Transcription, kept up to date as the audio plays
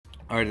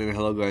Alright then,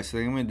 hello guys.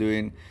 Today I'm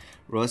doing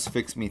Rust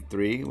Fix Me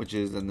 3, which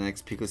is the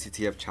next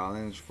PicoCTF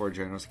challenge for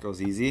General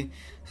Skills Easy.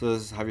 So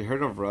have you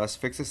heard of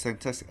Rust? Fix a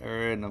syntax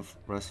error in a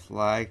Rust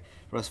flag,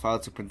 Rust file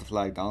to print the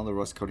flag, download the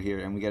Rust code here,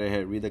 and we gotta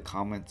hit read the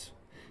comments.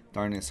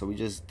 Darn it, so we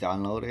just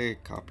download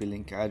it, copy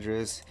link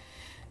address,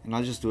 and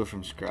I'll just do it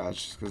from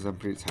scratch because I'm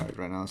pretty tired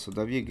right now. So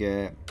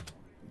wget,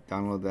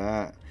 download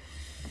that.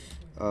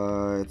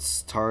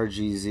 It's tar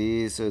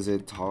gz, so is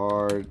it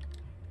tar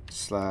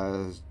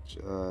slash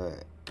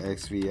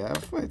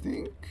xvf, I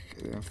think,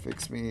 and then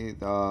fix me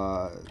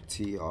the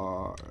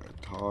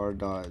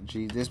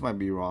tar.g. This might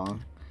be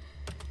wrong.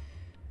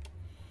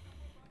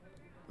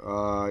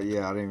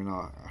 Yeah, I don't even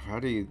know how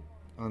do you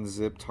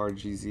unzip tar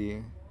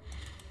gz.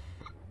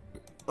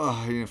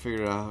 Oh, I didn't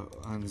figure it out.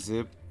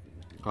 Unzip.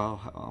 Oh,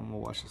 I'm gonna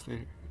watch this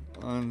later.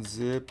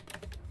 Unzip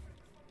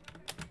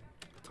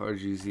tar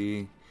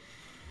gz.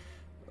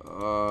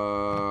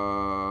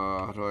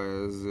 How do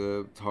I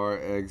zip tar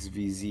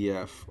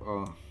xvzf?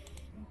 Oh,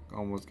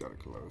 almost got it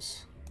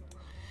close.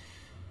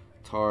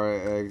 Tar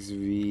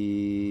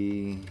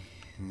xvzf.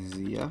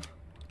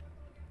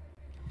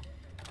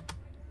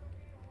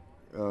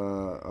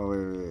 Oh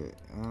wait.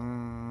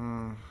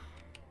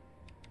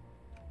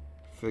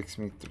 Fix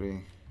me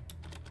 3.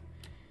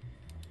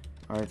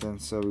 Alright then,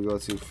 so we go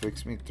to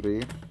fix me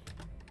 3,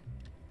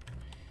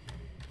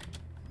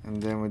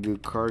 and then we do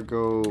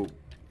cargo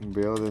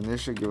build, and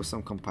this should give us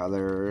some compiler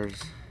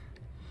errors.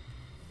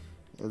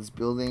 It's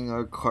building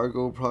our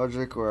cargo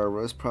project or our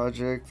Rust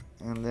project,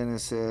 and then it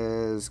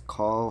says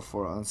call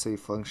for unsafe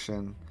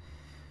function.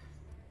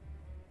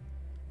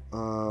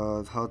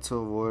 How to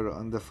avoid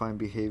undefined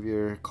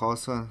behavior. Call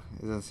is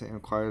unsafe,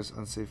 requires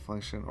unsafe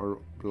function or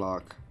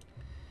block.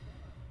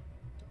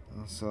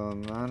 So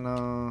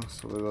nano,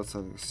 so we go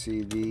to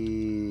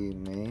cd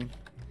main,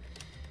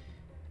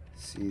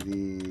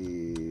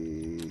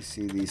 cd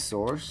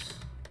source,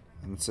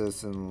 and it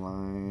says in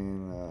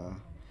line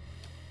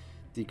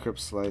decrypt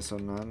slice. So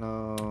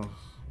nano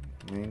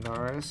main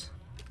rs.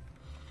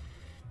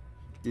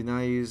 Do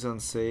not use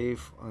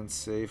unsafe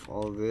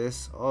all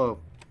this. Oh,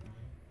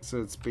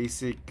 so it's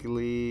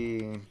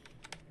basically,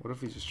 what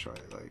if we just try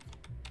it, like,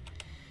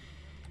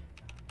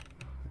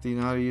 do you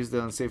know how to use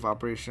the unsafe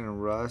operation in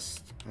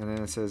Rust? And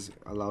then it says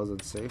allows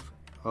unsafe.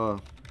 Oh,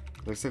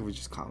 looks like we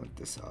just comment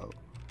this out.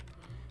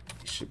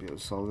 We should be able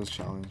to solve this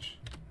challenge.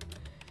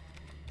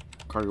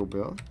 Cargo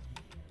build.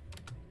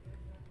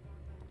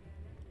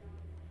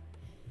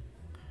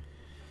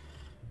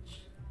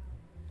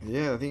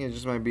 Yeah, I think it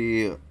just might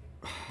be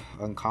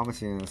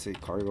uncommenting and say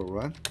cargo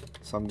run.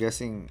 So I'm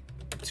guessing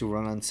to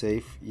run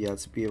unsafe, you have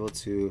to be able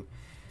to.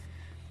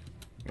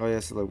 Oh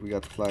yes, so look, we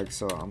got the flag.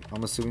 So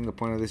I'm assuming the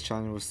point of this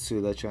challenge was to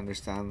let you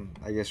understand,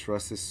 I guess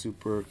Rust is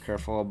super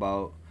careful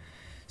about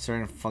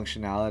certain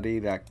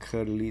functionality that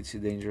could lead to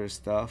dangerous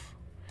stuff.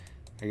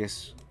 I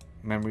guess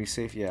memory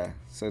safe, yeah,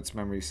 so it's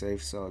memory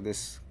safe, so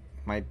this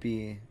might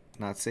be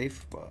not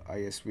safe, but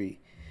I guess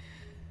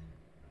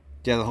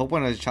yeah, the whole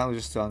point of the challenge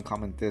is to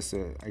uncomment this.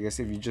 I guess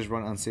if you just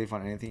run unsafe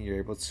on anything, you're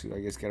able to, I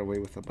guess, get away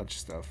with a bunch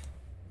of stuff,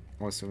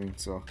 I'm assuming.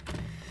 So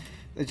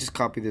let's just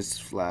copy this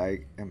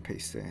flag and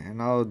paste it,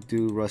 and I'll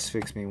do Rust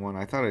Fix Me 1.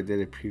 I thought I did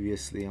it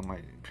previously on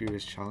my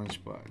previous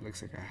challenge, but it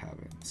looks like I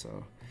haven't.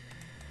 So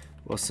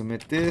we'll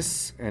submit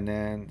this and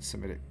then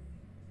submit it.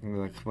 And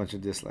like a bunch of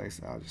dislikes.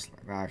 I'll just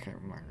like, nah,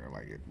 I'm not gonna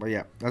like it. But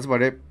yeah, that's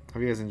about it.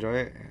 Hope you guys enjoy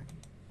it, and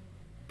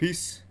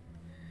peace.